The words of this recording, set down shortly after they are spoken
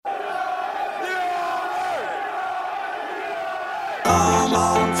Come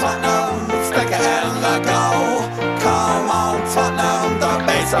on, Tottenham, stick it in the goal. Come on, Tottenham, don't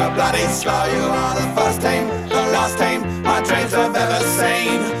be so bloody slow. You are the first team, the last team my dreams have ever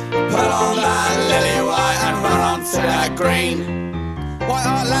seen. Put on that lily white and run on to that green. White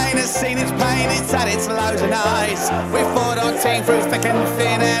Hart Lane has seen its pain, it's had its lows and highs. We fought our team through thick and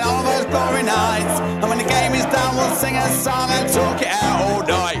thin and all those glory nights. And when the game is done, we'll sing a song and talk it out all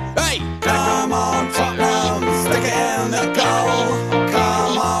night. Hey! Come on, Tottenham, stick it in the goal.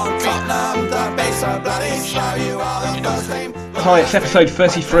 Come on, Tottenham, don't be so bloody slow. You are the first team. Hi, it's episode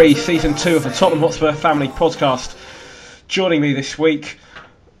 33, season 2 of the Tottenham Hotspur Family Podcast. Joining me this week,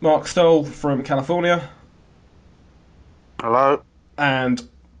 Mark Stoll from California. Hello. And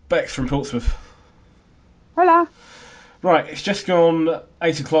Bex from Portsmouth. Hola. Right, it's just gone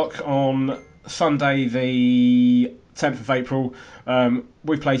 8 o'clock on Sunday the 10th of April.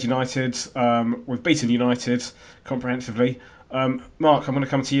 We've played United. We've beaten United comprehensively. Mark, I'm going to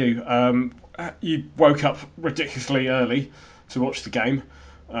come to you. You woke up ridiculously early to watch the game,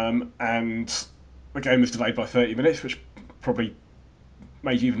 and the game was delayed by 30 minutes, which probably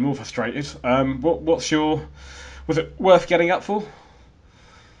made you even more frustrated. Was it worth getting up for?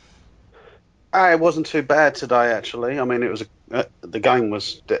 It wasn't too bad today, actually. I mean, it was the game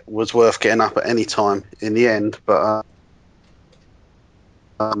was worth getting up at any time in the end, but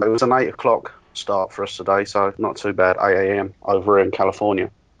it was an 8 o'clock start for us today, so not too bad. 8 a.m. over in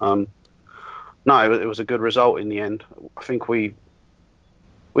California. No, it was a good result in the end. I think we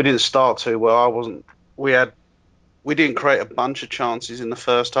didn't start too well. We didn't create a bunch of chances in the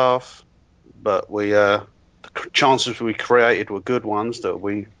first half, but the chances we created were good ones that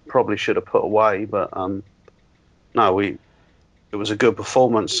we probably should have put away. But it was a good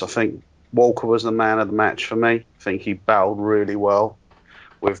performance. I think Walker was the man of the match for me. I think he battled really well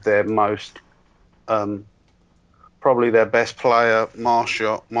with their probably their best player,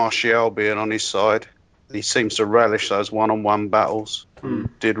 Martial, being on his side. He seems to relish those one-on-one battles.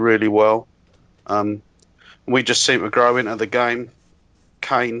 Did really well. We just seemed to grow into the game.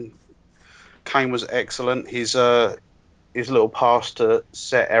 Kane was excellent. His little pass to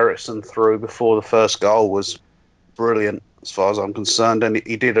set Eriksen through before the first goal was brilliant, as far as I'm concerned. And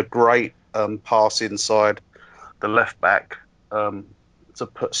he did a great pass inside the left back to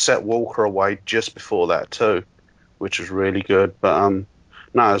set Walker away just before that too, which was really good. But it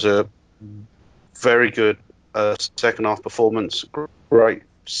was a very good second half performance. Great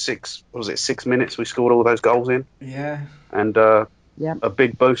 6 minutes we scored all those goals in. Yeah. And Yep. a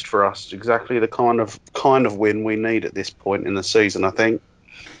big boost for us. Exactly the kind of win we need at this point in the season, I think.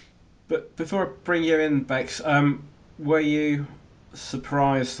 But before I bring you in, Bex, were you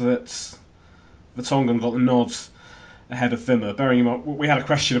surprised that Vertonghen got the nods ahead of Wimmer? Bearing in mind, we had a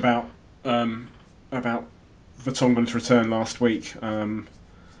question about Vertonghen's return last week. Were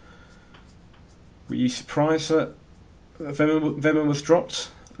you surprised that Wimmer was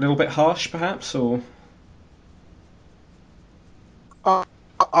dropped? A little bit harsh, perhaps, or?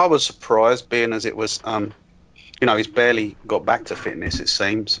 I was surprised, being as it was, he's barely got back to fitness, it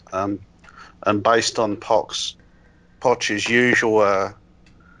seems, and based on Poch's usual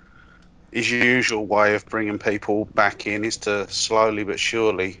way of bringing people back in is to slowly but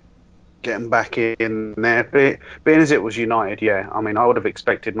surely get them back in there. Being as it was United, yeah, I mean, I would have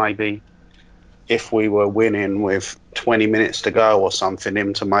expected maybe if we were winning with 20 minutes to go or something,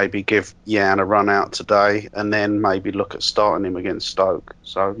 him to maybe give Jan a run out today and then maybe look at starting him against Stoke.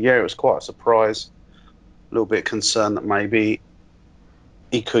 So, yeah, it was quite a surprise. A little bit concerned that maybe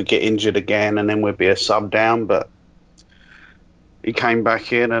he could get injured again and then we'd be a sub down, but he came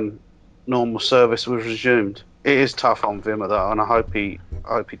back in and normal service was resumed. It is tough on Wimmer, though, and I hope he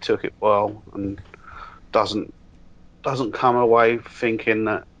took it well and doesn't come away thinking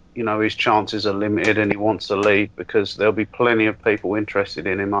that his chances are limited and he wants to leave, because there'll be plenty of people interested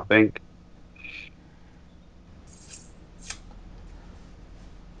in him, I think.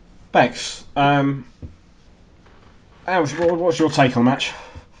 Bex, what's your take on the match?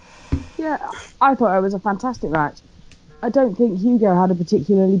 Yeah, I thought it was a fantastic match. I don't think Hugo had a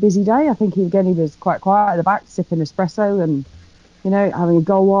particularly busy day. I think he was quite quiet at the back, sipping espresso and, having a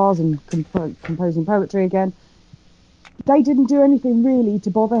goal wars and composing poetry again. They didn't do anything really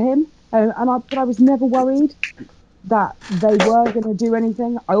to bother him, but I was never worried that they were going to do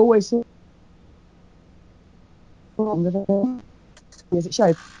anything. I always thought as it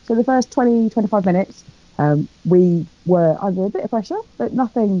showed. So the first 20-25 minutes, we were under a bit of pressure, but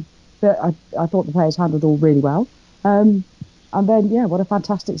nothing that I thought the players handled all really well. And then, yeah, what a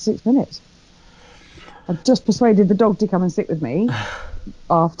fantastic 6 minutes. I've just persuaded the dog to come and sit with me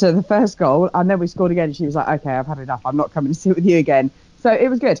after the first goal, and then we scored again. She was like, okay, I've had enough. I'm not coming to sit with you again. So it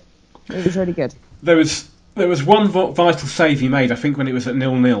was good. It was really good. There was one vital save he made, I think, when it was at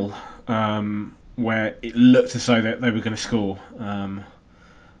 0-0, where it looked as though they were going to score. And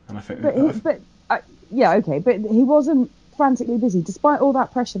I think. Yeah, okay, but he wasn't frantically busy, despite all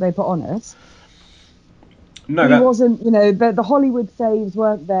that pressure they put on us. No, he wasn't. The Hollywood saves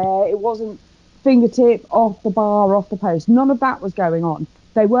weren't there. It wasn't fingertip off the bar, off the post. None of that was going on.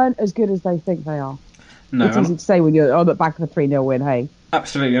 They weren't as good as they think they are. No, it's easy to say when you're on the back of a 3-0 win. Hey,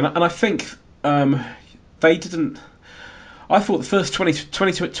 absolutely, and I think they didn't. I thought the first 20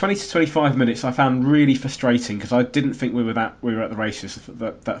 to 25 minutes I found really frustrating because I didn't think we were at the races for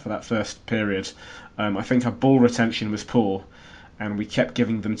that first period. I think our ball retention was poor, and we kept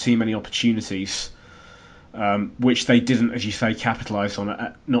giving them too many opportunities, which they didn't, as you say, capitalise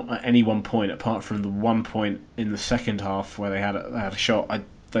on not at any one point apart from the 1 point in the second half where they had a shot.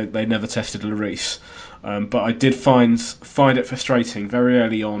 They never tested Lloris, but I did find it frustrating very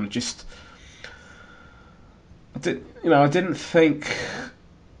early on. I didn't think.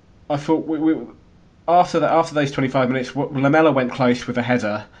 I thought we after those 25 minutes, Lamela went close with a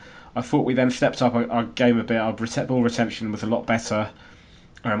header. I thought we then stepped up our game a bit. Our ball retention was a lot better.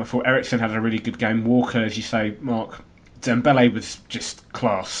 I thought Eriksen had a really good game. Walker, as you say, Mark, Dembele was just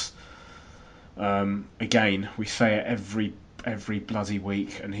class. Again, we say it every bloody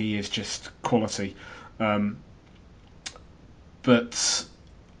week, and he is just quality. But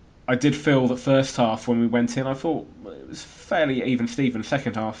I did feel that first half when we went in, I thought it was fairly even Steven.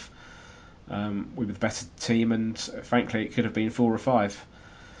 Second half, we were the better team, and frankly, it could have been 4 or 5.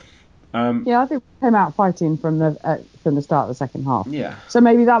 I think we came out fighting from the start of the second half. Yeah. So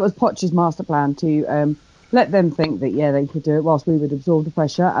maybe that was Poch's master plan to let them think that they could do it whilst we would absorb the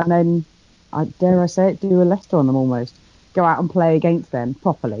pressure, and then, dare I say it, do a Leicester on them almost. Go out and play against them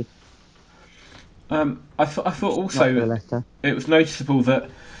properly. I thought also it was noticeable that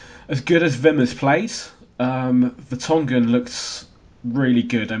as good as Wimmer's played, Vertonghen looked really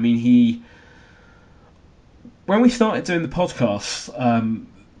good. I mean, when we started doing the podcast,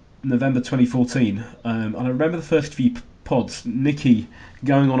 November 2014, and I remember the first few pods, Nikki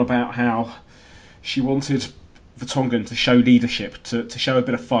going on about how she wanted Vertonghen to show leadership, to show a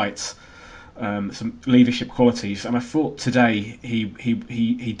bit of fight, some leadership qualities, and I thought today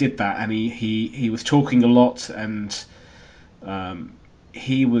he did that, and he was talking a lot, and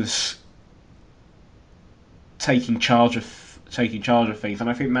he was taking charge of things, and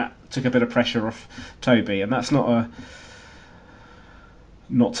I think that took a bit of pressure off Toby, and that's not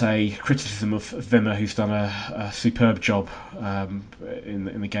a criticism of Wimmer, who's done a superb job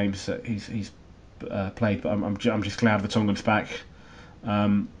in the games that he's played. But I'm just glad Vertonghen's back.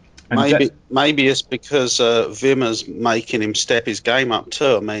 Maybe it's because Wimmer's making him step his game up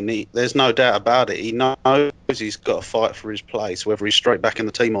too. I mean, there's no doubt about it. He knows he's got to fight for his place, whether he's straight back in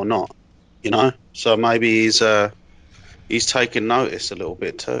the team or not. So maybe he's taken notice a little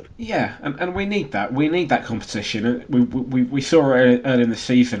bit too. Yeah, and we need that. We need that competition. We saw it early in the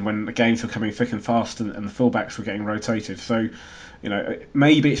season when the games were coming thick and fast, and the fullbacks were getting rotated. So,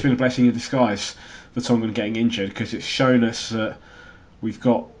 maybe it's been a blessing in disguise for Tongan getting injured, because it's shown us that we've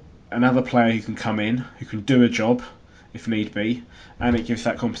got another player who can come in, who can do a job if need be, and it gives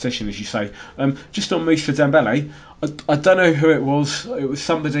that competition, as you say. Just on Moussa Dembele, I don't know who it was. It was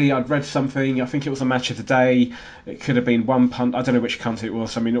somebody, I'd read something, I think it was a match of the day. It could have been one pundit, I don't know which cunt it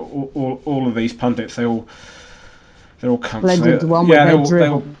was. I mean, all of these pundits, they're all cunts. Blend into one. Yeah, they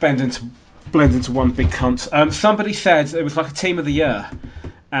all blend into one big cunt. Somebody said it was like a team of the year,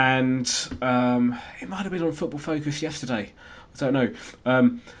 and it might have been on Football Focus yesterday. I don't know.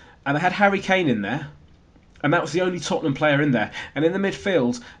 And they had Harry Kane in there, and that was the only Tottenham player in there. And in the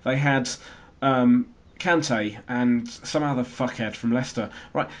midfield, they had Kante and some other fuckhead from Leicester.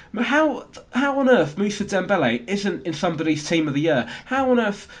 Right? How on earth Moussa Dembele isn't in somebody's team of the year? How on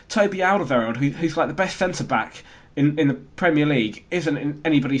earth Toby Alderweireld, who's like the best centre back in the Premier League, isn't in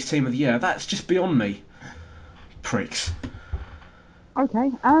anybody's team of the year? That's just beyond me. Pricks. Okay,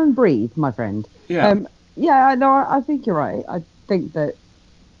 and breathe, my friend. Yeah. I think you're right. I think that,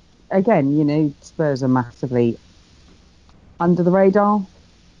 again, Spurs are massively under the radar,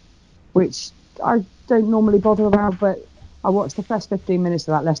 which I don't normally bother about, but I watched the first 15 minutes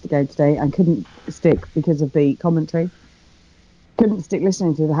of that Leicester game today and couldn't stick because of the commentary. Couldn't stick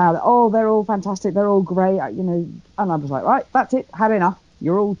listening to how, they're all fantastic, they're all great, and I was like, right, that's it, had enough.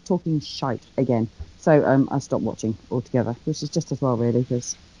 You're all talking shite again. So I stopped watching altogether, which is just as well, really,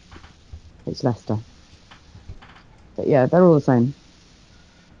 because it's Leicester. But yeah, they're all the same.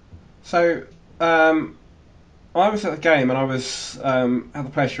 So, I was at the game, and I was had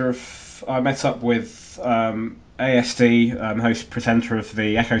the pleasure of I met up with ASD, host presenter of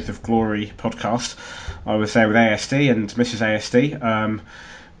the Echoes of Glory podcast. I was there with ASD and Mrs. ASD.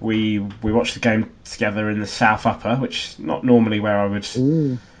 We watched the game together in the South Upper, which is not normally where I would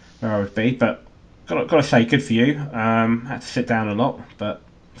be, but got to say, good for you. Had to sit down a lot, but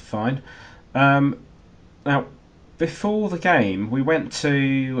fine. Now, before the game, we went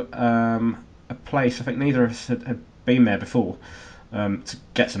to a place. I think neither of us had been there before, to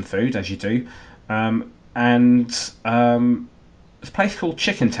get some food, as you do, and it's a place called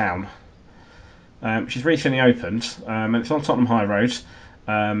Chicken Town, which is recently opened, and it's on Tottenham High Road,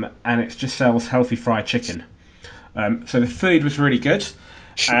 and it just sells healthy fried chicken. So the food was really good.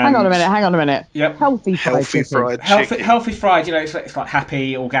 Hang on a minute. Yep. Healthy fried chicken. Healthy fried. You know, it's like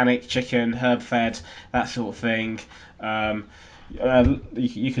happy organic chicken, herb fed, that sort of thing.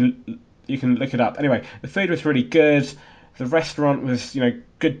 You can look it up. Anyway, the food was really good. The restaurant was,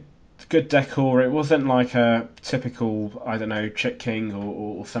 good decor. It wasn't like a typical, I don't know, Chick King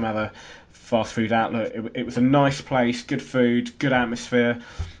or some other fast food outlet. It was a nice place, good food, good atmosphere.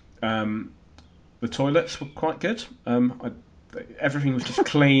 The toilets were quite good. Everything was just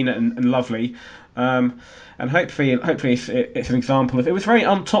clean and lovely. And hopefully it's an example of. It was very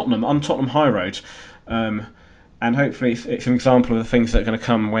un-Tottenham High Road. And hopefully it's an example of the things that are going to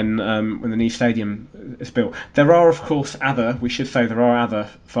come when the new stadium is built. There are, of course, other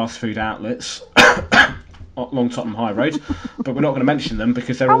fast food outlets along Tottenham High Road, but we're not going to mention them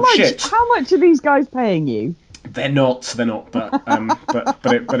because they're all shit. How much are these guys paying you? They're not, but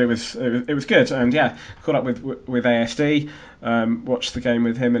it was good, and yeah, caught up with ASD, watched the game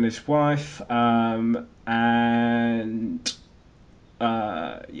with him and his wife, it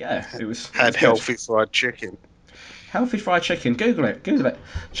was healthy fried chicken. Healthy fried chicken. Google it.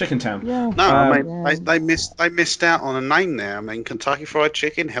 Chicken Town. Yeah. No, they missed out on a name there. I mean, Kentucky Fried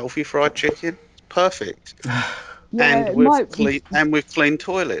Chicken, healthy fried chicken, perfect. And with clean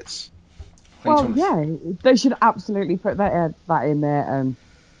toilets. Well, yeah, they should absolutely put that in their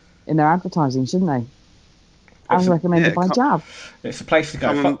advertising, shouldn't they? As recommended by Jab. It's a place to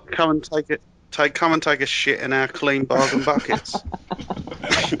go. Come and take a shit in our clean bargain buckets.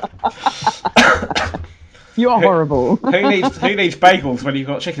 You are horrible. Who needs bagels when you've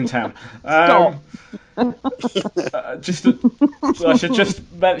got Chicken Town? Stop. I should just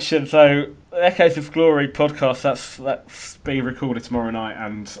mention, so Echoes of Glory podcast, that's being recorded tomorrow night,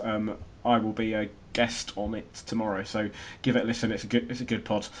 and I will be a guest on it tomorrow. So give it a listen. It's a good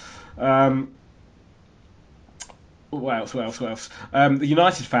pod. What else? The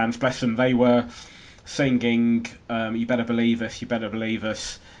United fans, bless them, they were singing "You better believe us, you better believe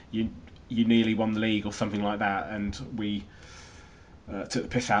us." You nearly won the league or something like that, and we took the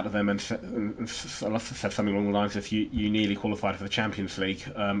piss out of them and said something along the lines of you nearly qualified for the Champions League.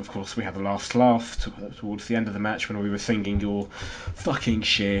 Of course, we had the last laugh towards the end of the match when we were singing "You're fucking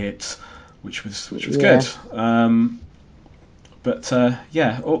shit," which was good. All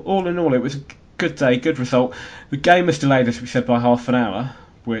in all, it was a good day, good result. The game was delayed, as we said, by half an hour,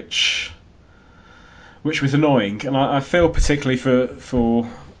 which was annoying, and I feel particularly for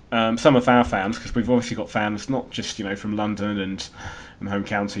some of our fans, because we've obviously got fans not just from London and home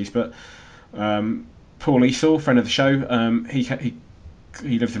counties, but Paul Esau, friend of the show,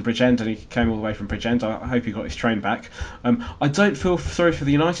 he lives in Bridgend and he came all the way from Bridgend. I hope he got his train back. I don't feel sorry for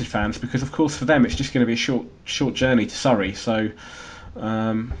the United fans because, of course, for them it's just going to be a short journey to Surrey, so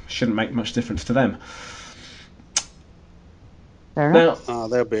shouldn't make much difference to them. Now,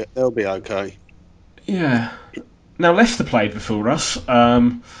 they'll be okay. Yeah. Now Leicester played before us,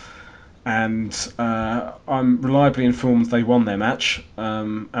 and I'm reliably informed they won their match,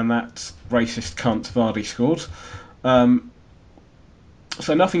 and that racist cunt Vardy scored.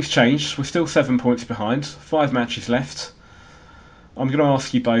 So nothing's changed. We're still 7 points behind. 5 matches left. I'm going to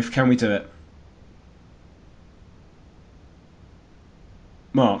ask you both: can we do it?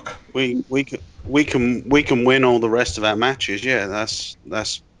 Mark, we can win all the rest of our matches. Yeah,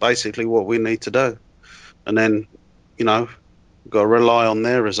 that's basically what we need to do, and then we've got to rely on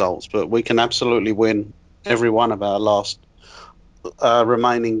their results. But we can absolutely win every one of our last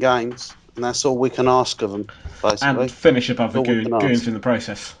remaining games, and that's all we can ask of them, basically. And finish above the goons in the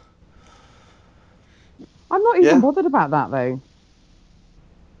process. I'm not even bothered about that, though.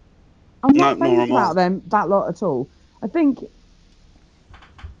 I'm not thinking about them, that lot at all. I think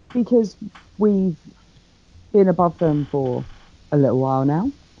because we've been above them for a little while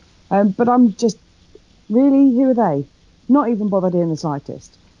now. But I'm just, really, who are they? Not even bothered in the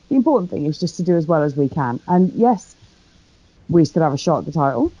slightest. The important thing is just to do as well as we can. And yes, we still have a shot at the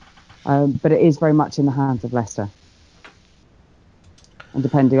title. But it is very much in the hands of Leicester. And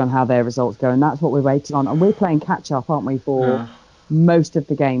depending on how their results go, and that's what we're waiting on. And we're playing catch-up, aren't we, for most of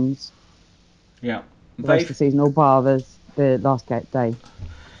the games? Yeah. The rest of the season, or bar the last day.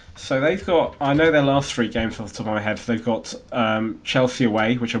 So they've got, I know their last 3 games off the top of my head. They've got Chelsea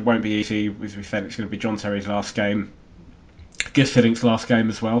away, which won't be easy. As we said, it's going to be John Terry's last game. Gus Hiddink's last game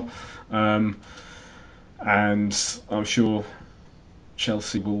as well. And I'm sure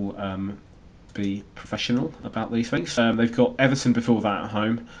Chelsea will be professional about these things. They've got Everton before that at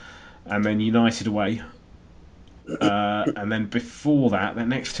home, and then United away. And then before that, their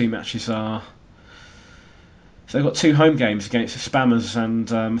next 2 matches are... So they've got 2 home games against the Spammers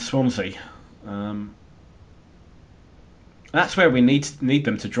and Swansea. That's where we need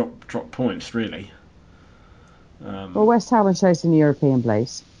them to drop points, really. Well, West Ham are chasing the European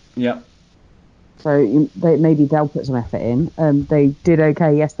place. Yep. So maybe they'll put some effort in. They did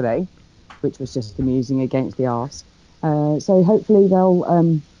okay yesterday, which was just amusing against the Arse. So hopefully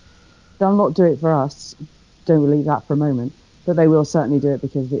they'll not do it for us. Don't believe that for a moment. But they will certainly do it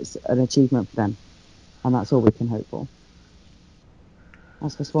because it's an achievement for them. And that's all we can hope for.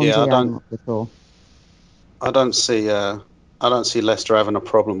 As for Swansea, I'm not sure. I don't see Leicester having a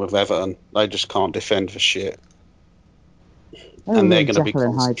problem with Everton. They just can't defend for shit. And they're going to be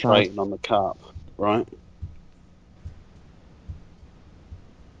concentrating on the cup, right?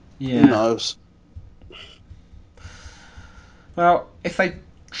 Yeah. Who knows? Well, if they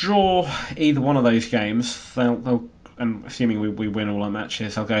draw either one of those games, they'll and assuming we win all our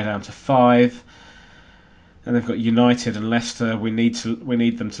matches, they'll go down to 5. And they've got United and Leicester. We need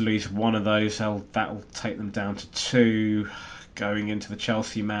them to lose one of those. That'll take them down to 2 going into the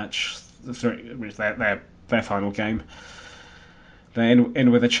Chelsea match, which their final game. They're in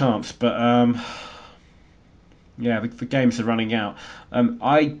with a chance, but the games are running out.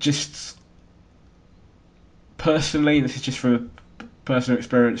 I just personally, this is just from a personal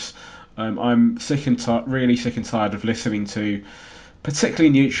experience, I'm really sick and tired of listening to,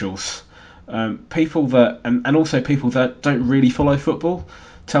 particularly neutrals. People that and also people that don't really follow football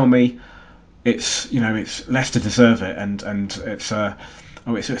tell me it's Leicester deserve it and it's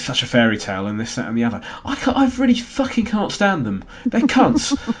it's such a fairy tale and this, that and the other. I really fucking can't stand them. They're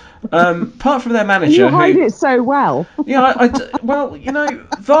cunts. Apart from their manager, you hide it so well. Yeah,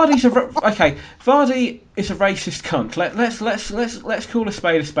 Vardy's Vardy is a racist cunt. Let's call a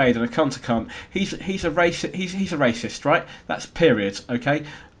spade and a cunt a cunt. He's a racist. He's a racist, right? That's period. Okay.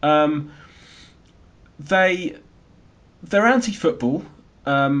 They're anti-football.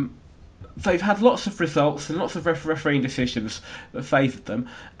 They've had lots of results and lots of refereeing decisions that favoured them.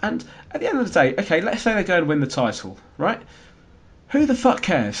 And at the end of the day, okay, let's say they go and win the title, right? Who the fuck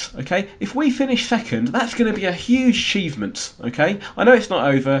cares, okay? If we finish second, that's going to be a huge achievement, okay? I know it's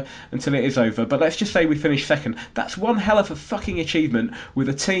not over until it is over, but let's just say we finish second. That's one hell of a fucking achievement with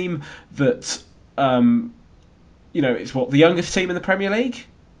a team that, it's the youngest team in the Premier League?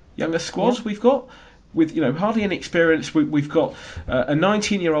 Youngest squad we've got? With hardly any experience, we've got a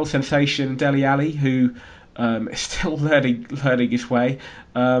 19-year-old sensation, Dele Alli, who is still learning his way,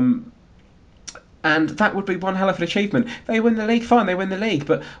 and that would be one hell of an achievement. They win the league, fine, they win the league,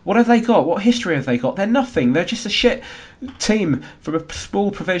 but what have they got? What history have they got? They're nothing. They're just a shit team from a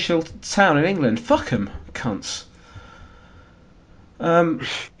small provincial town in England. Fuck them, cunts.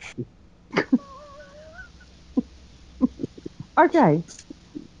 Okay.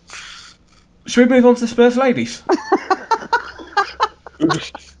 Should we move on to the Spurs ladies?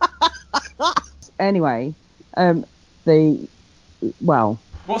 Anyway, what's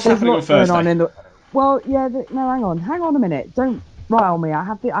happening on Thursday? hang on a minute. Don't rile me. I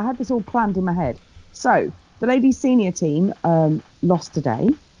had this all planned in my head. So the ladies' senior team lost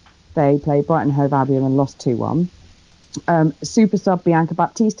today. They played Brighton Hove Albion and lost 2-1. Super sub Bianca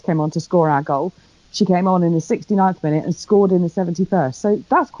Baptiste came on to score our goal. She came on in the 69th minute and scored in the 71st. So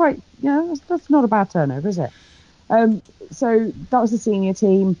that's quite, that's not a bad turnover, is it? So that was the senior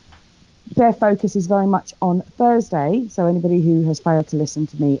team. Their focus is very much on Thursday. So anybody who has failed to listen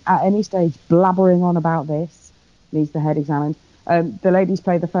to me at any stage blabbering on about this needs their head examined. The ladies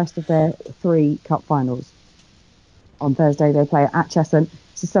play the first of their 3 cup finals. On Thursday, they play at Cheshunt.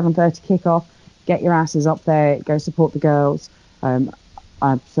 It's a 7:30 kickoff. Get your asses up there. Go support the girls.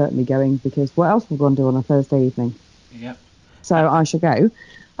 I'm certainly going because what else will one do on a Thursday evening? Yep. So I shall go.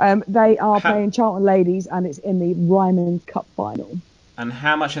 They are playing Charlton Ladies and it's in the Ryman Cup final. And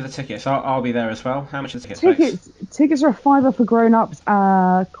how much are the tickets? I'll be there as well. How much are the tickets? Tickets are £5 for grown-ups,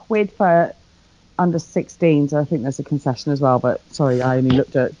 £1 for under 16. So I think there's a concession as well. But sorry, I only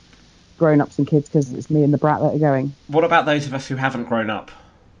looked at grown-ups and kids because it's me and the brat that are going. What about those of us who haven't grown up?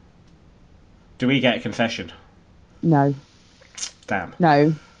 Do we get a concession? No. Damn.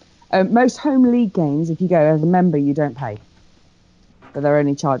 No. Most home league games, if you go as a member, you don't pay. But they're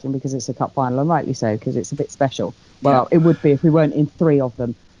only charging because it's a cup final, and rightly so, because it's a bit special. Well, it would be if we weren't in 3 of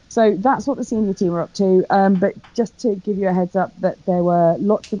them. So that's what the senior team are up to. But just to give you a heads up that there were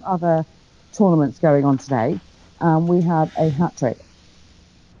lots of other tournaments going on today. We had a hat-trick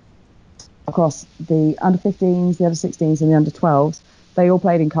across the under-15s, the under-16s and the under-12s. They all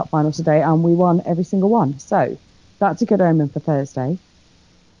played in cup finals today, and we won every single one. So that's a good omen for Thursday.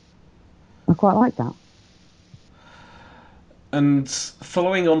 I quite like that. And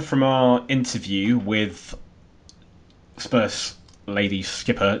following on from our interview with Spurs ladies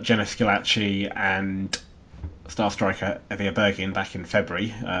skipper Jenna Scilacci and star striker Evia Bergin back in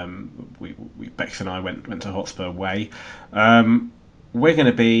February, Bex and I went to Hotspur Way. We're going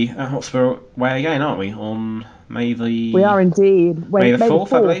to be at Hotspur Way again, aren't we? On May the... We are indeed. May the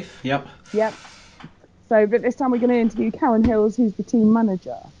 4th, I believe. Yep. So, but this time we're going to interview Karen Hills, who's the team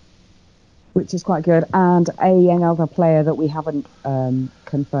manager, which is quite good, and another player that we haven't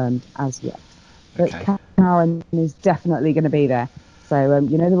confirmed as yet. But Okay. Karen is definitely going to be there. So,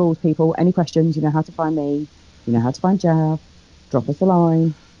 you know the rules, people. Any questions, you know how to find me. You know how to find Jav. Drop us a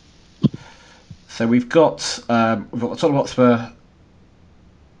line. So we've got the Tottenham Hotspur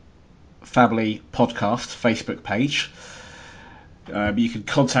Family Podcast Facebook page. You can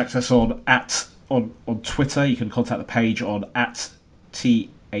contact us on Twitter. You can contact the page on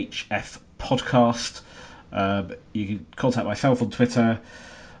 @THF Podcast. You can contact myself on Twitter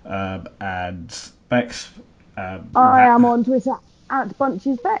and Bex. I am on Twitter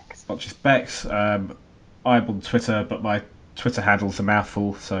 @BunchesBex. Bunches Bex. I'm on Twitter, but my Twitter handle's a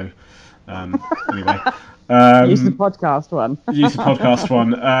mouthful. So anyway. Use the podcast one. Use the podcast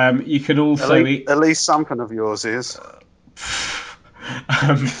one. You can also at least something of yours is.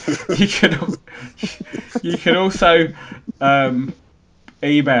 You can also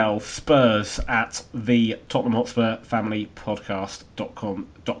email Spurs at the Tottenham Hotspur Family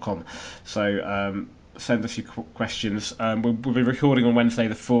Podcast.com. So send us your questions. We'll be recording on Wednesday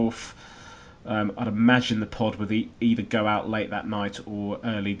the 4th. I'd imagine the pod will either go out late that night or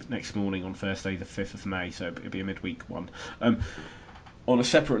early next morning on Thursday the 5th of May, so it'll be a midweek one. On a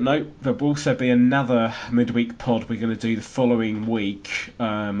separate note, there will also be another midweek pod we're going to do the following week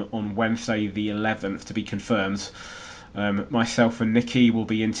on Wednesday the 11th, to be confirmed. Myself and Nikki will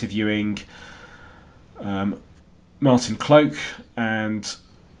be interviewing Martin Cloak and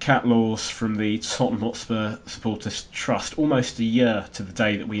Kat Laws from the Tottenham Hotspur Supporters Trust, almost a year to the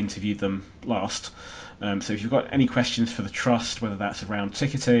day that we interviewed them last. So if you've got any questions for the Trust, whether that's around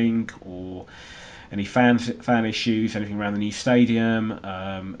ticketing or any fan issues, anything around the new stadium,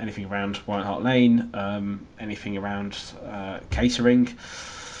 anything around White Hart Lane, anything around catering,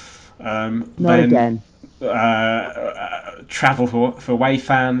 travel for away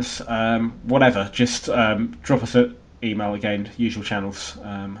fans, whatever, just drop us an email again, usual channels,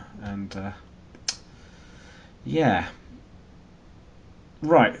 yeah.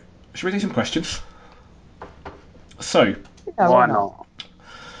 Right, should we do some questions? So, Why not?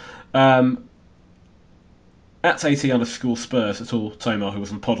 At @AT_Spurs at all, Tomar, who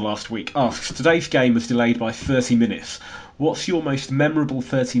was on pod last week, asks, today's game was delayed by 30 minutes. What's your most memorable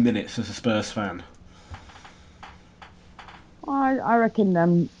 30 minutes as a Spurs fan? I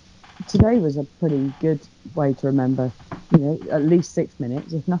reckon today was a pretty good way to remember. You know, at least 6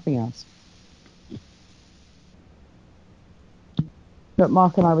 minutes, if nothing else. But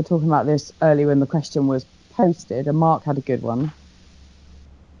Mark and I were talking about this earlier when the question was posted, and Mark had a good one.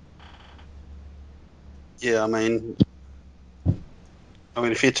 Yeah, I mean,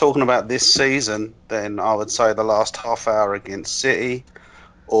 if you're talking about this season, then I would say the last half hour against City,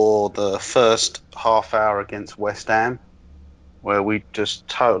 or the first half hour against West Ham, where we just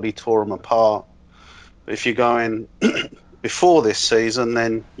totally tore them apart. But if you're going before this season,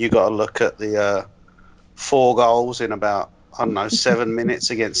 then you got to look at the 4 goals in about 7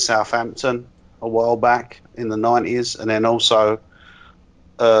 minutes against Southampton a while back in the 90s, and then also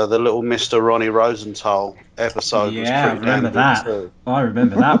the little Mr. Ronnie Rosenthal episode. Yeah, I remember that. I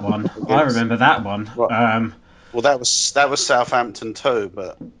remember that one. Right. Well, that was Southampton too,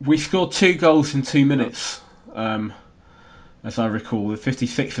 but we scored 2 goals in 2 minutes, as I recall, the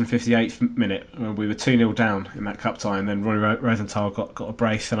 56th and 58th minute. We were 2-0 down in that cup tie, and then Ronnie Rosenthal got a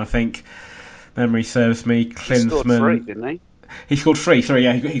brace, and I think, memory serves me, Klinsmann... He scored 3, didn't he? He scored 3, sorry,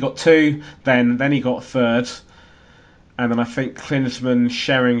 yeah, he got 2, then he got a third, and then I think Klinsmann,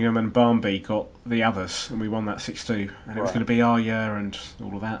 Sheringham and Barnby got the others, and we won that 6-2, and it was going to be our year and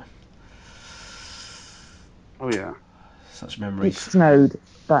all of that. Oh, yeah. Such It memories. snowed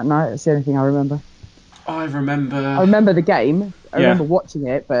that night. That's the only thing I remember. I remember. I remember the game. I Yeah. remember watching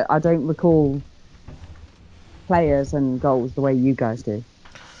it, but I don't recall players and goals the way you guys do.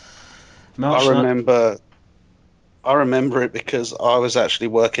 March I remember it because I was actually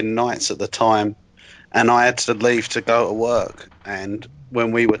working nights at the time, and I had to leave to go to work. And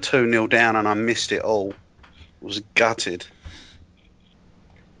when we were 2-0 down and I missed it all, I was gutted.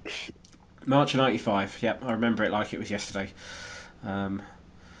 March of '95. Yep, I remember it like it was yesterday.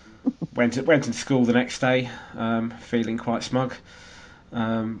 Went into school the next day, feeling quite smug. It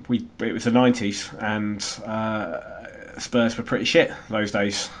was the '90s, and Spurs were pretty shit those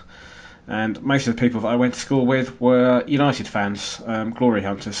days. And most of the people that I went to school with were United fans, glory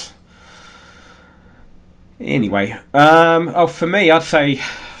hunters. Anyway, for me, I'd say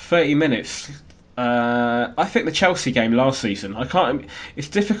 30 minutes. I think the Chelsea game last season. I can't. It's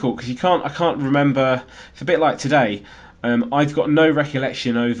difficult because I can't remember. It's a bit like today. I've got no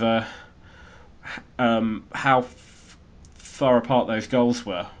recollection over how far apart those goals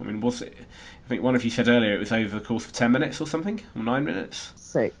were. I mean, was it? I think one of you said earlier it was over the course of 10 minutes or something, or 9 minutes.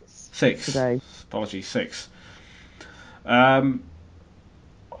 6. 6 today. Apologies, 6. I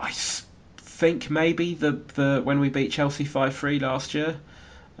think maybe the when we beat Chelsea 5-3 last year,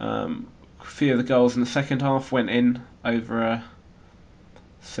 a few of the goals in the second half went in over a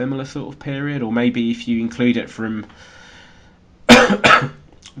similar sort of period, or maybe if you include it from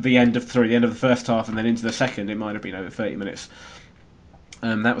the end of the first half and then into the second, it might have been over 30 minutes.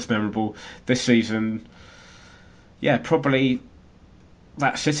 That was memorable. This season, yeah, probably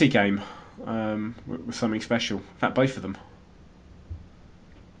that City game was something special. In fact, both of them.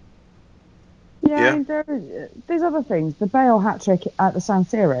 Yeah, there's other things. The Bale hat-trick at the San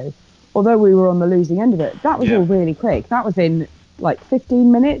Siro, although we were on the losing end of it, that was all really quick. That was in like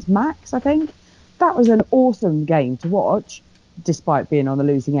 15 minutes max, I think. That was an awesome game to watch, despite being on the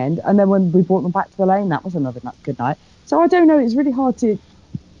losing end. And then when we brought them back to the lane, that was another good night. So I don't know, it's really hard to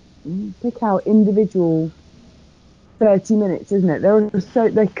pick out individual 30 minutes, isn't it? There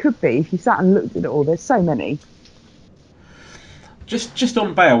could be, if you sat and looked at it all, there's so many. Just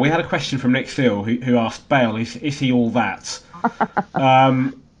on Bale, we had a question from Nick Steele who asked, Bale, is he all that?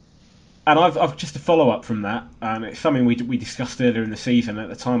 And I've just a follow up from that, and it's something we discussed earlier in the season. At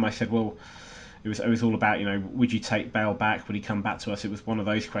the time, I said, well, it was all about, would you take Bale back? Would he come back to us? It was one of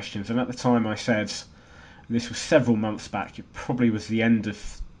those questions, and at the time I said, and this was several months back, it probably was the end of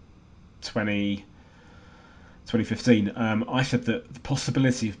 2015. I said that the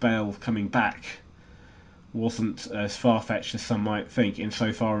possibility of Bale coming back wasn't as far-fetched as some might think,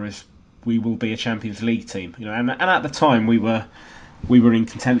 insofar as we will be a Champions League team, and at the time we were in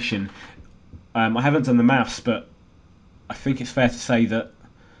contention. I haven't done the maths, but I think it's fair to say that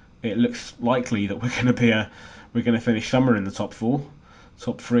it looks likely that we're going to finish somewhere in the top 4,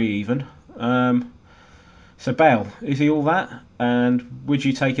 top 3 even. So Bale, is he all that? And would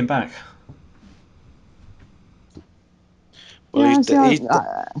you take him back? Well,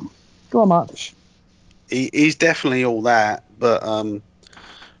 go on, Mark. He's definitely all that, but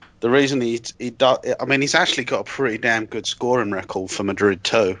the reason he does, I mean, he's actually got a pretty damn good scoring record for Madrid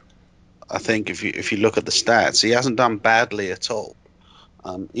too. I think if you look at the stats, he hasn't done badly at all.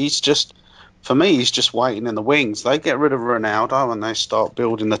 He's just waiting in the wings. They get rid of Ronaldo and they start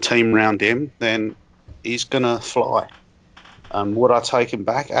building the team around him, then he's gonna fly. Would I take him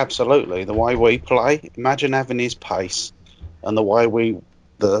back? Absolutely. The way we play, imagine having his pace and the way we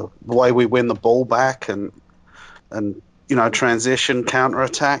win the ball back and transition, counter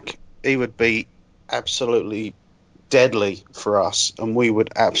attack. He would be absolutely deadly for us, and we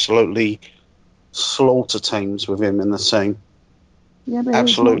would absolutely slaughter teams with him in the team. Yeah, but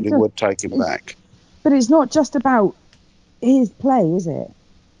absolutely would take him back. But it's not just about his play, is it?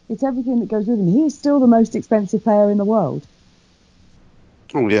 It's everything that goes with him. He's still the most expensive player in the world.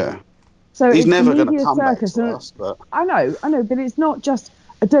 Oh yeah. So he's never going to come back to us. But I know, but it's not just.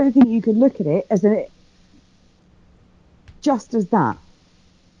 I don't think you could look at it as just as that.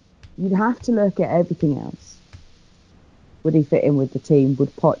 You'd have to look at everything else. Would he fit in with the team?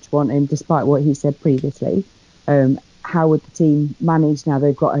 Would Poch want him, despite what he said previously? How would the team manage now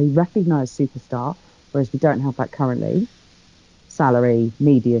they've got a recognised superstar, whereas we don't have that currently? Salary,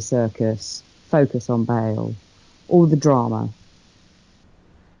 media circus, focus on Bale, all the drama.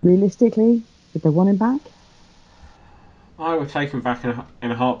 Realistically, would they want him back? I would take him back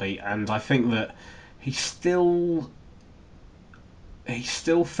in a heartbeat, and I think that he's still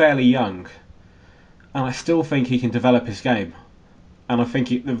fairly young, and I still think he can develop his game. And I think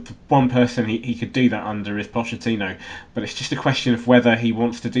the one person he could do that under is Pochettino, but it's just a question of whether he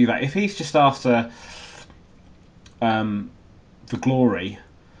wants to do that. If he's just after the glory,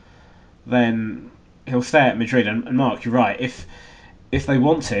 then he'll stay at Madrid. And Mark, you're right. If they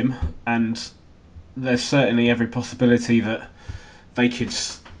want him, and there's certainly every possibility that they could,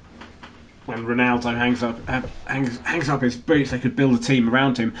 when Ronaldo hangs up his boots, they could build a team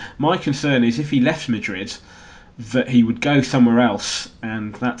around him. My concern is if he left Madrid, that he would go somewhere else,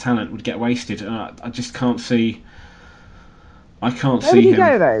 and that talent would get wasted. And I just can't see. I can't Where see would he him.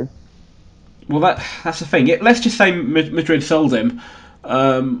 go though? Well, that's the thing. Let's just say Madrid sold him.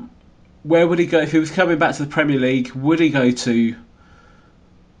 Where would he go if he was coming back to the Premier League? Would he go to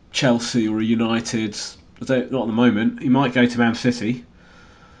Chelsea or United? Not at the moment. He might go to Man City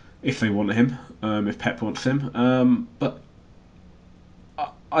if they want him. If Pep wants him. But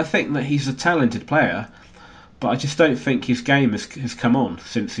I think that he's a talented player. But I just don't think his game has come on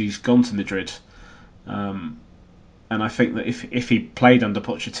since he's gone to Madrid. And I think that if he played under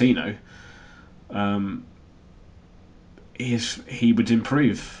Pochettino, he would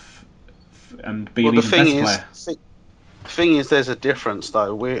improve and be an even better player. The thing is, there's a difference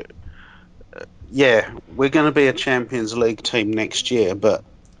though. We're going to be a Champions League team next year, but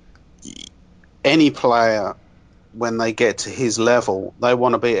any player, when they get to his level, they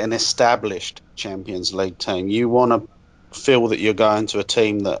want to be an established Champions League team. You want to feel that you're going to a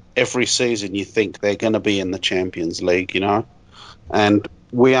team that every season you think they're going to be in the Champions League, and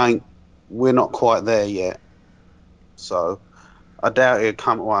we're not quite there yet. So I doubt he'd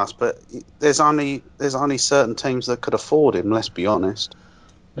come to us, but there's only certain teams that could afford him, let's be honest.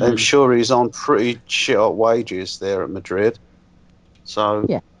 I'm sure he's on pretty shit hot wages there at Madrid. So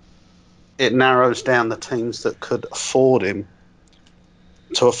yeah, it narrows down the teams that could afford him,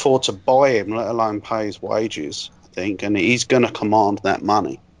 to afford to buy him, let alone pay his wages, I think. And he's going to command that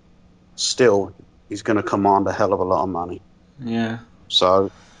money. Still, he's going to command a hell of a lot of money. Yeah.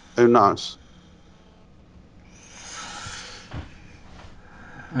 So, who knows?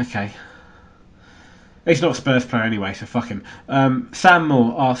 Okay. He's not a Spurs player anyway, so fuck him. Sam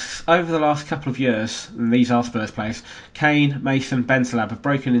Moore asks, over the last couple of years, and these are Spurs players, Kane, Mason, Bentaleb have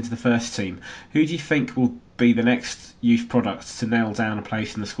broken into the first team. Who do you think will be the next youth product to nail down a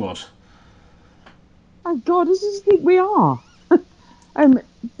place in the squad? Oh God, I just think we are.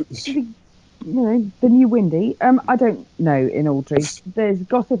 The new Windy. I don't know, in all truth. There's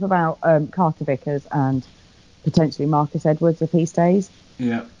gossip about Carter Vickers and potentially Marcus Edwards if he stays.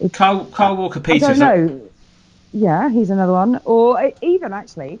 Yeah. Carl Walker-Peters. I don't know. Yeah, he's another one. Or even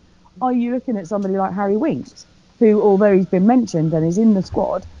actually, are you looking at somebody like Harry Winks, who, although he's been mentioned and is in the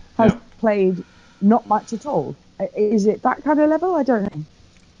squad, has played not much at all? Is it that kind of level? I don't know.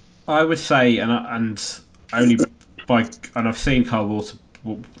 I would say, and I've seen Carl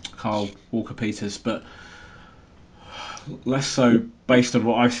Walker-Peters, but less so based on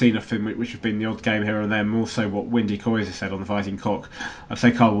what I've seen of him, which have been the odd game here and there, more so what Windy Coys has said on the Fighting Cock. I'd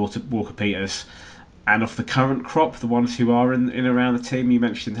say Carl Walker-Peters. And of the current crop, the ones who are in around the team, you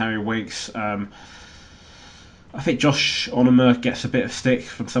mentioned Harry Winks. I think Josh Onomah gets a bit of stick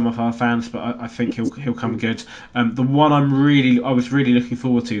from some of our fans, but I think he'll come good. The one I was really looking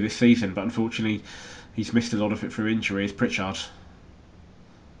forward to this season, but unfortunately he's missed a lot of it through injury, is Pritchard.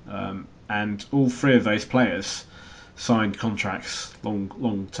 And all three of those players signed contracts,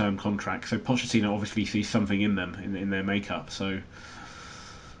 long-term contracts. So Pochettino obviously sees something in them, in their makeup. So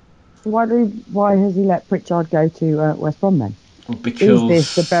why has he let Pritchard go to West Brom then? Well, because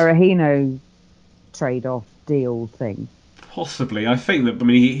is this the Berahino trade-off deal thing? Possibly. I think that. I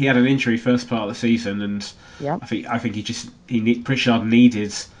mean, he had an injury first part of the season, and I think Pritchard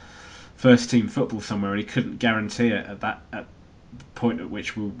needed first team football somewhere, and he couldn't guarantee it at the point at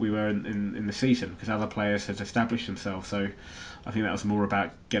which we were in the season, because other players had established themselves. So I think that was more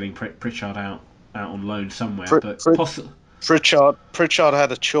about getting Pritchard out on loan somewhere. Pritchard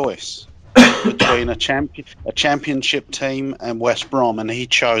had a choice between a championship team and West Brom, and he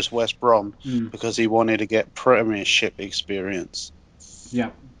chose West Brom because he wanted to get Premiership experience. Yeah,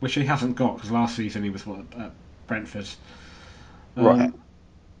 which he hasn't got, because last season he was at Brentford. Right.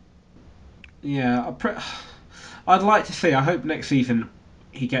 Yeah, I'd like to see. I hope next season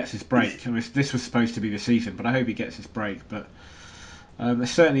he gets his break. I mean, this was supposed to be the season, but I hope he gets his break. But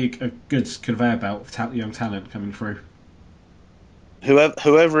there's certainly a good conveyor belt of young talent coming through.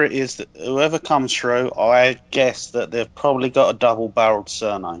 Whoever it is, whoever comes through, I guess that they've probably got a double-barreled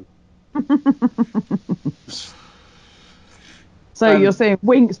surname. So you're saying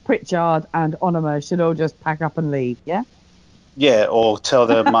Winks, Pritchard, and Onomah should all just pack up and leave, yeah? Yeah, or tell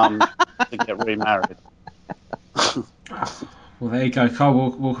their mum to get remarried. Well, there you go, Carl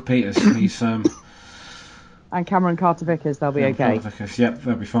Walker-Peters. He's And Cameron Carter-Vickers, they'll be okay. Carter-Vickers, yep,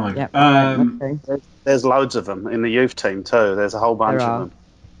 they'll be fine. Yep. Okay. There's loads of them in the youth team too. There's a whole bunch of them.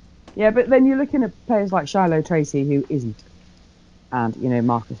 Yeah, but then you're looking at players like Shiloh Tracy, who isn't, and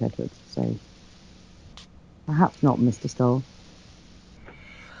Marcus Edwards. So perhaps not Mr. Stoll.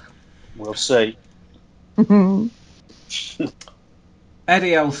 We'll see.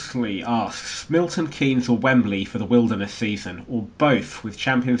 Eddie Elsley asks, Milton Keynes or Wembley for the Wilderness season, or both with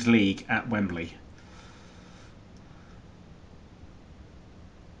Champions League at Wembley?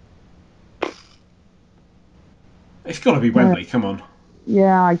 It's got to be Wembley, come on.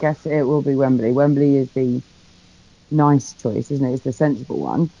 Yeah, I guess it will be Wembley. Wembley is the nice choice, isn't it? It's the sensible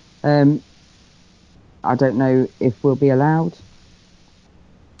one. I don't know if we'll be allowed.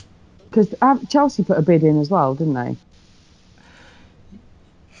 Because Chelsea put a bid in as well, didn't they?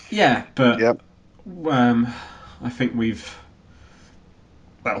 Yeah, but Yep. I think we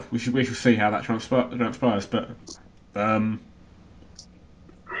shall see how that transpires. But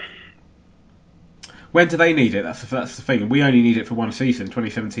when do they need it? That's the thing. We only need it for one season,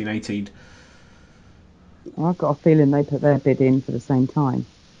 2017-18. Well, I've got a feeling they put their bid in for the same time.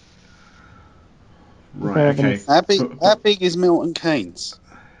 Right. Okay. How big is Milton Keynes?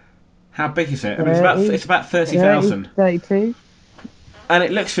 How big is it? I mean, it's about 30,000. 32. And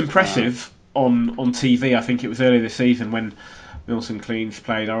it looks impressive on TV. I think it was earlier this season when Milton Keynes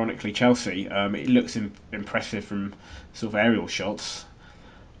played, ironically, Chelsea. It looks impressive from sort of aerial shots.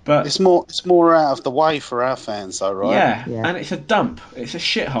 But it's more out of the way for our fans, though, right? Yeah, and it's a dump. It's a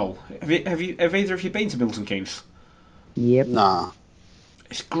shithole. Have either of you been to Milton Keynes? Yep. Nah.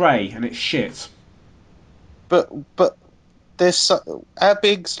 It's grey and it's shit. But there's how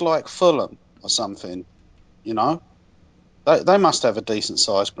big's like Fulham or something, They must have a decent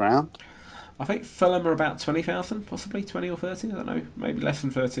sized ground. I think Fulham are about 20,000, possibly 20 or 30. I don't know, maybe less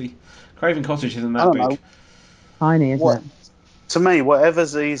than 30. Craven Cottage isn't that big. Tiny, isn't it? To me,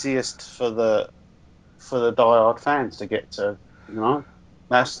 whatever's easiest for the diehard fans to get to,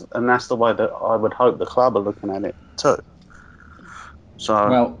 that's the way that I would hope the club are looking at it too. So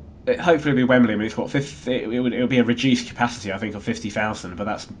well, hopefully it'll be Wembley. I mean, it's got 50. It'll be a reduced capacity, I think, of 50,000, but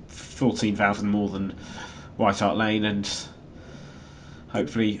that's 14,000 more than White Hart Lane, and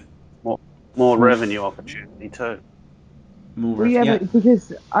hopefully more revenue opportunity too. But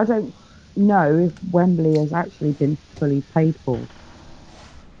because I don't know if Wembley has actually been fully paid for.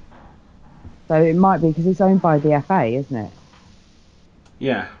 So it might be because it's owned by the FA, isn't it?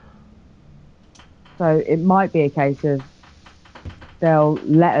 Yeah. So it might be a case of they'll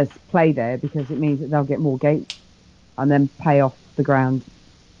let us play there because it means that they'll get more gates and then pay off the ground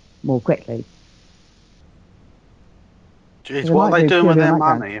more quickly. Jeez, what are they doing with their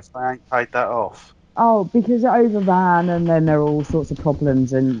money if they ain't paid that off? Oh, because it overran and then there are all sorts of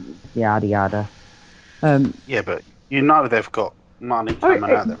problems and yada yada. Yeah, but they've got money coming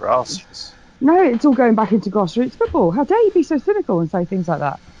out of their asses. No, it's all going back into grassroots football. How dare you be so cynical and say things like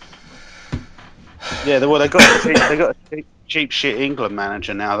that? Yeah, they got a cheap shit England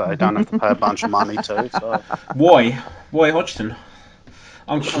manager now that they don't have to pay a bunch of money to. So. Roy Hodgson,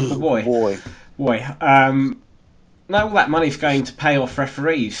 Uncle Roy. Now all that money's going to pay off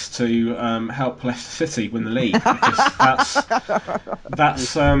referees to help Leicester City win the league, because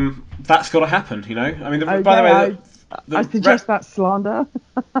that's got to happen, I mean, by the way, I suggest that's slander.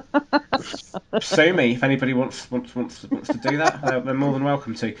 Sue me if anybody wants to do that. They're more than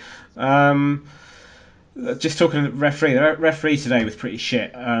welcome to. Just talking to the referee. The referee today was pretty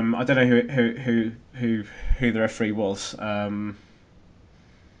shit. I don't know who the referee was. But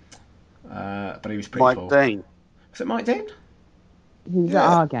he was pretty poor. Mike Dean. Was it Mike Dean? He was at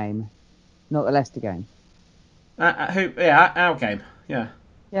our game, not the Leicester game. Our game. Yeah.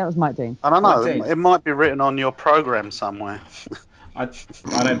 Yeah, it was Mike Dean. I don't know. It might be written on your program somewhere. I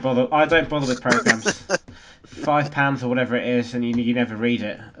don't bother. I don't bother with programs. £5 or whatever it is, and you never read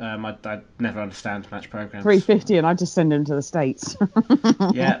it. I never understand match programs. $3.50, and I just send them to the States.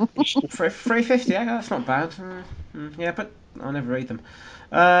 Yeah, $3.50. Yeah, that's not bad. Yeah, but I never read them.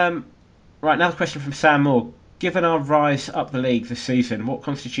 Right, another question from Sam Moore. Given our rise up the league this season, what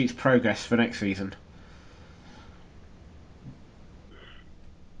constitutes progress for next season?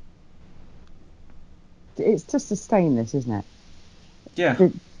 It's to sustain this, isn't it? Yeah.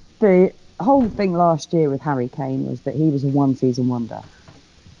 The whole thing last year with Harry Kane was that he was a one-season wonder.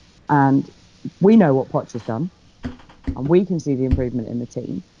 And we know what Poch has done, and we can see the improvement in the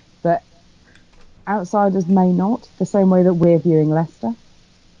team. But outsiders may not, the same way that we're viewing Leicester.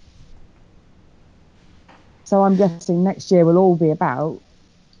 So I'm guessing next year will all be about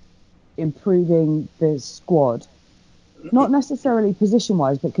improving the squad. Not necessarily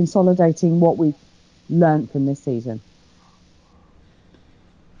position-wise, but consolidating what we've learnt from this season?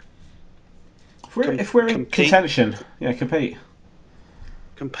 If we're in contention, compete.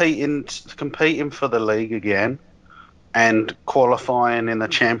 Competing for the league again, and qualifying in the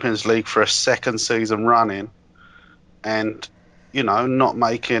Champions League for a second season running, and not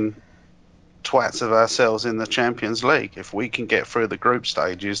making twats of ourselves in the Champions League. If we can get through the group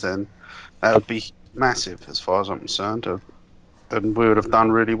stages, then that would be massive as far as I'm concerned. Then we would have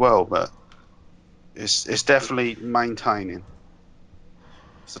done really well. But it's definitely maintaining.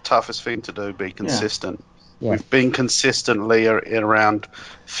 It's the toughest thing to do. Be consistent. Yeah. We've been consistently around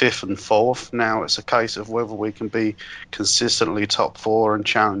 5th and 4th. Now it's a case of whether we can be consistently top 4 and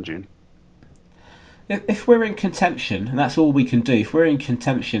challenging. If we're in contention, and that's all we can do, if we're in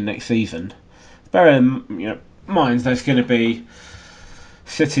contention next season, bear in mind there's going to be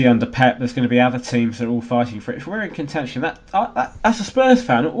City under Pep, there's going to be other teams that are all fighting for it. If we're in contention, that as a Spurs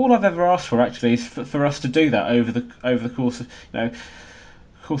fan, all I've ever asked for actually is for us to do that over the course of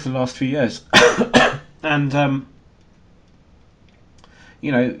the last few years. And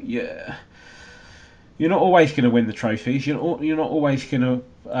you're not always going to win the trophies. You're not always going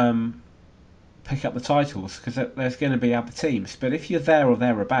to pick up the titles, because there's going to be other teams. But if you're there or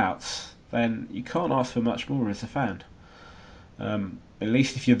thereabouts, then you can't ask for much more as a fan. At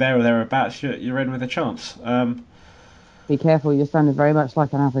least if you're there or thereabouts, you're in with a chance. Be careful, you're sounding very much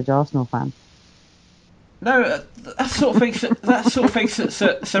like an average Arsenal fan. No, that sort of things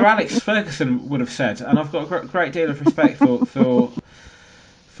that Sir Alex Ferguson would have said, and I've got a great deal of respect for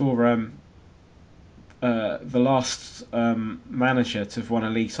the last manager to have won a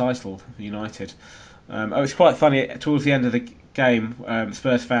league title for United. It was quite funny towards the end of the game.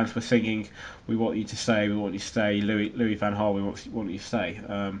 Spurs fans were singing, "We want you to stay, we want you to stay, Louis van Gaal, we want you to stay."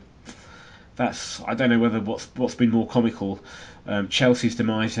 I don't know whether what's been more comical, Chelsea's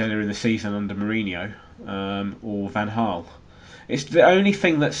demise earlier in the season under Mourinho, or Van Gaal. It's the only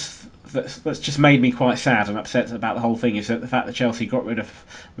thing that's just made me quite sad and upset about the whole thing is that the fact that Chelsea got rid of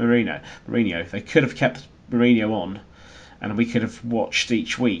Mourinho. They could have kept Mourinho on, and we could have watched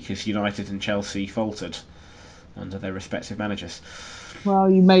each week as United and Chelsea faltered under their respective managers. Well,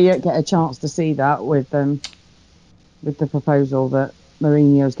 you may yet get a chance to see that with the proposal that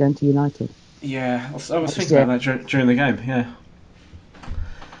Mourinho's going to United. Yeah, I was thinking about that during the game. Yeah,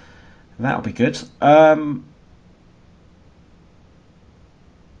 that'll be good.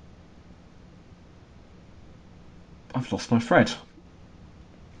 I've lost my thread.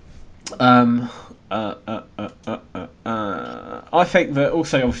 I think that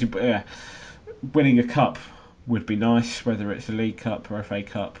also, obviously, winning a cup would be nice, whether it's a League Cup or FA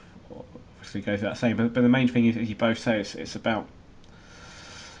Cup. Obviously, goes without saying. But the main thing is, as you both say, it's about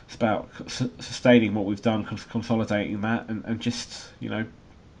sustaining what we've done, consolidating that, and just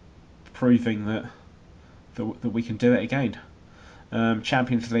proving that we can do it again.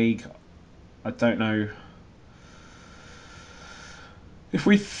 Champions League, I don't know. If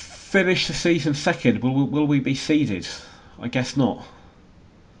we finish the season second, will we be seeded? I guess not.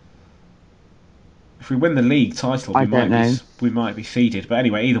 If we win the league title, we might be seeded. But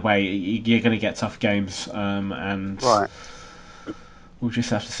anyway, either way, you're going to get tough games, and right. We'll just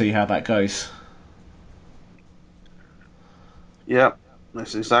have to see how that goes. Yep,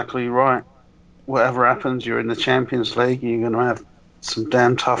 that's exactly right. Whatever happens, you're in the Champions League. You're going to have some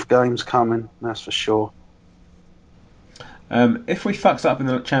damn tough games coming. That's for sure. If we fucked up in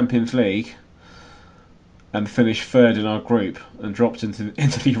the Champions League and finished third in our group and dropped into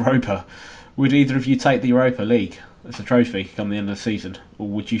the Europa, would either of you take the Europa League as a trophy come the end of the season, or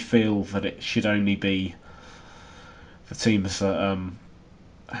would you feel that it should only be for teams that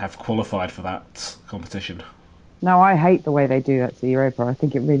have qualified for that competition? No, I hate the way they do that to the Europa. I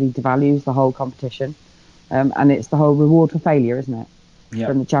think it really devalues the whole competition, and it's the whole reward for failure, isn't it? Yep.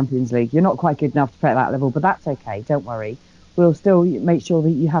 From the Champions League. You're not quite good enough to play at that level, but that's okay. Don't worry. We'll still make sure that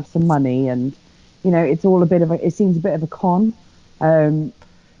you have some money, and it's all it seems a bit of a con.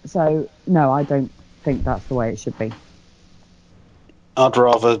 So no, I don't think that's the way it should be. I'd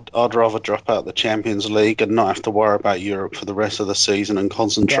rather drop out the Champions League and not have to worry about Europe for the rest of the season and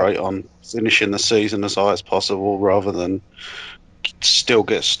concentrate on finishing the season as high as possible, rather than still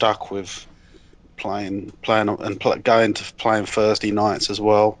get stuck with playing and going to playing Thursday nights as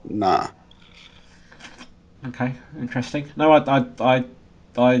well. Nah. Okay, interesting. No, I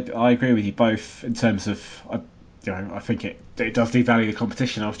agree with you both in terms of I think it does devalue the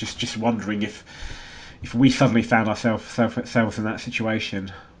competition. I was just wondering if we suddenly found ourselves in that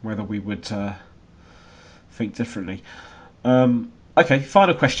situation, whether we would think differently. Okay,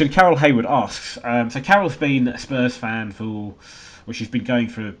 final question. Carol Hayward asks. So Carol's been a Spurs fan she's been going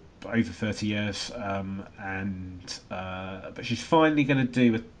for over 30 years, but she's finally going to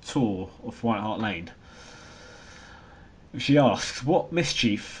do a tour of White Hart Lane. She asks, what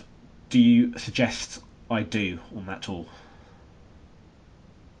mischief do you suggest I do on that tour?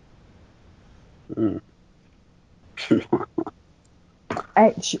 Please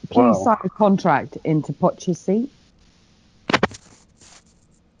sign a contract into Poch's seat.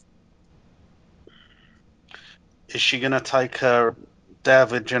 Is she going to take her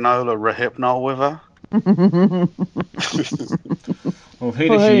David Ginola Rehypnol with her? Well,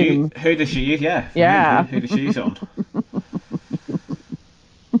 who does she use? Yeah. Yeah. Who does she use it on?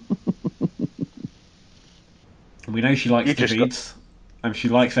 We know she likes Davids, and she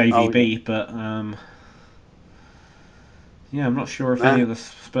likes AVB, but yeah, I'm not sure if any of the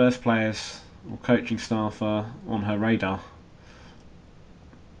Spurs players or coaching staff are on her radar.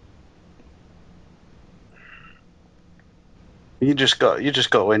 You just got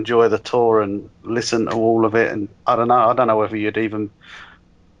to enjoy the tour and listen to all of it. And I don't know whether you'd even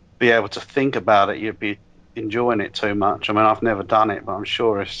be able to think about it. You'd be enjoying it too much. I mean, I've never done it, but I'm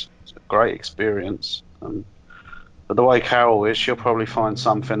sure it's a great experience. But the way Carol is, she'll probably find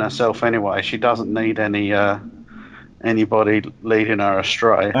something herself anyway. She doesn't need anybody leading her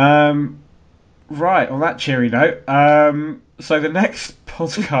astray. Right, on that cheery note, so the next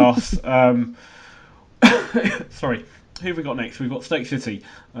podcast, sorry, who have we got next? We've got Stoke City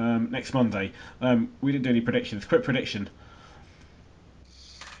next Monday. We didn't do any predictions. Quick prediction.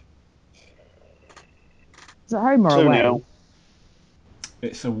 Is it home or away? 2-0.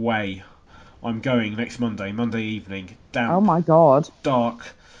 It's away. I'm going next Monday evening. Damp. Oh my God. Dark.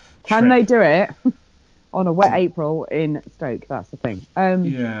 Can they do it on a wet April in Stoke? That's the thing.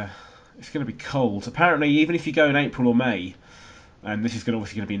 Yeah, it's going to be cold. Apparently, even if you go in April or May, and this is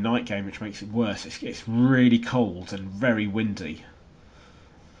obviously going to be a night game, which makes it worse, it's really cold and very windy.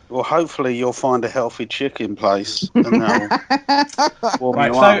 Well, hopefully you'll find a healthy chicken place and they'll warm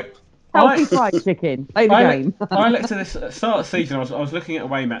you up. Healthy fried chicken. Play the game. I looked at this at the start of the season. I was looking at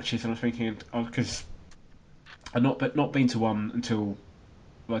away matches and I was thinking, because I'd not been to one until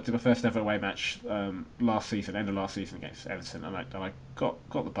I did my first ever away match last season, end of last season against Everton, and I got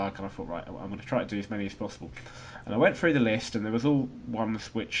the bug and I thought, right, I'm going to try to do as many as possible. And I went through the list and there was all ones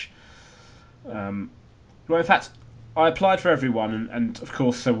which, well, in fact, I applied for everyone, and of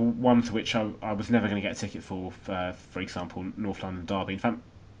course there were ones which I was never going to get a ticket for example, North London Derby. In fact,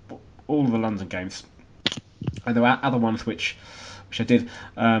 all of the London games, and there were other ones which I did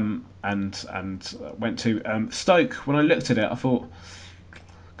and went to. Stoke, when I looked at it, I thought,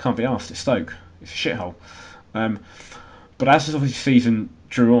 can't be asked. It's Stoke. It's a shithole. But as the season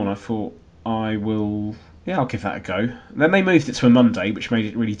drew on, I thought I'll give that a go. And then they moved it to a Monday, which made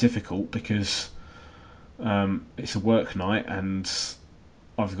it really difficult because it's a work night and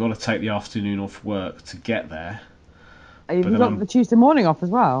I've got to take the afternoon off work to get there. Have you got the Tuesday morning off as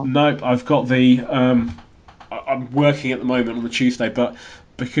well? No, I've got the. I'm working at the moment on the Tuesday, but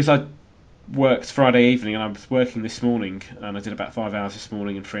because I worked Friday evening and I was working this morning, and I did about 5 hours this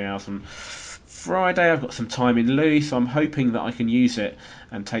morning and 3 hours on Friday, I've got some time in lieu, so I'm hoping that I can use it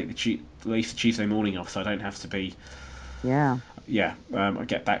and take at least the Tuesday morning off, so I don't have to be. Yeah. Yeah, I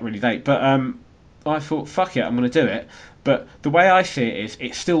get back really late, but I thought, fuck it, I'm going to do it. But the way I see it is,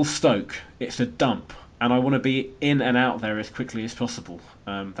 it's still Stoke. It's a dump. And I want to be in and out there as quickly as possible.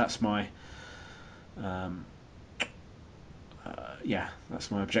 That's my,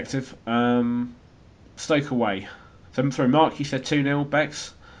 that's my objective. Stoke away. So, sorry, Mark, you said 2-0,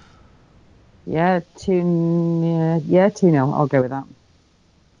 Bex? Yeah, 2-0. I'll go with that.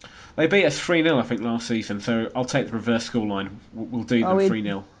 They beat us 3-0, I think, last season. So I'll take the reverse scoreline. We'll do them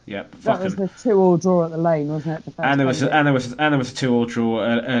 3-0. Yeah, that was the 2-2 draw at the Lane, wasn't it? And there was a 2-2 draw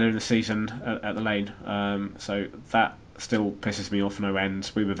earlier in the season at the Lane. So that still pisses me off no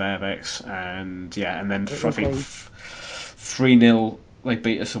end. We were there, Bex, and then I think 3-0 they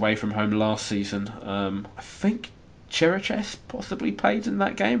beat us away from home last season. I think Cheriches possibly played in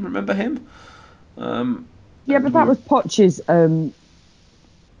that game. Remember him? Yeah, but that was Poch's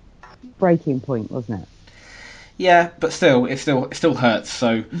breaking point, wasn't it? Yeah, but still, it still hurts.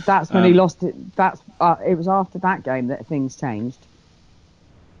 So that's when he lost it. It was after that game that things changed.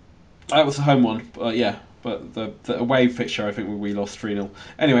 That was the home one, but the away fixture, I think we lost 3-0.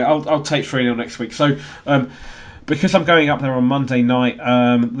 Anyway, I'll take 3-0 next week. So because I'm going up there on Monday night,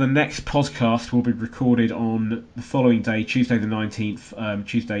 the next podcast will be recorded on the following day, Tuesday the 19th,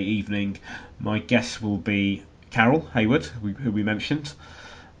 Tuesday evening. My guest will be Carol Hayward, who we mentioned.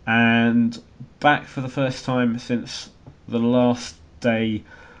 And back for the first time since the last day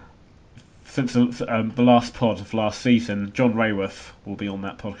since the last pod of last season, John Rayworth will be on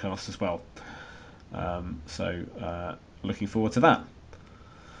that podcast as well. So looking forward to that.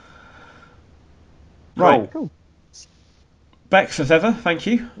 Right. Cool. Bex, as ever, thank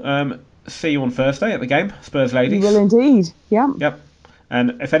you. See you on Thursday at the game, Spurs ladies. You will indeed. Yeah. Yep.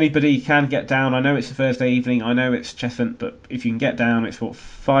 And if anybody can get down, I know it's a Thursday evening, I know it's Cheshunt, but if you can get down, it's what,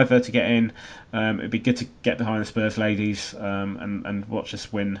 £5 to get in. It'd be good to get behind the Spurs ladies and watch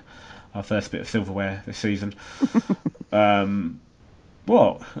us win our first bit of silverware this season.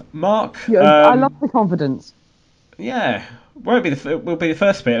 What, Mark? I love the confidence. Yeah, will be the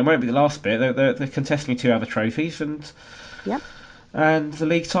first bit and won't be the last bit. They're contesting 2 other trophies, and the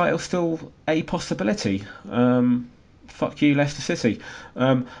league title's still a possibility. Fuck you, Leicester City.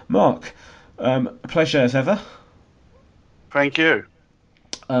 Mark, a pleasure as ever. Thank you.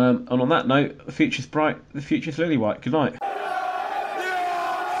 And on that note, the future's bright, the future's lily white. Good night.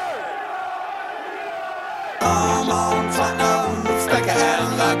 Come on, Tottenham, stick it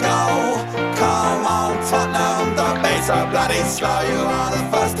in the goal. Come on, Tottenham, the beats are bloody slow. You are the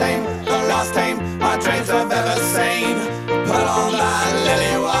first team, the last team my dreams have ever seen. Put on that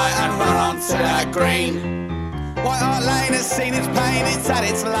lily white and run on to that green. White Hart Lane has seen its pain, it's had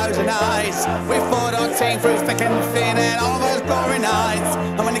its lows and highs. We fought our team through thick and thin and all those glory nights.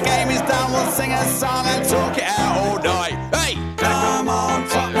 And when the game is done, we'll sing a song and talk it out all night. Hey! Come on,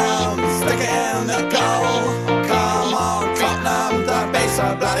 Tottenham, stick it in the goal. Come on, Tottenham, don't be so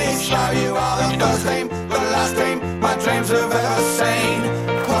bloody slow. You are the first team, the last team my dreams have ever seen.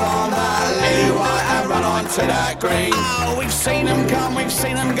 Put on that lily white and run on to that green. Oh, we've seen them come, we've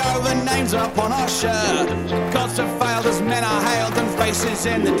seen them go, the names up on our shirt. Gods have failed as men are hailed and faces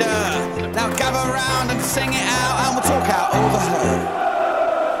in the dirt. Now gather round and sing it out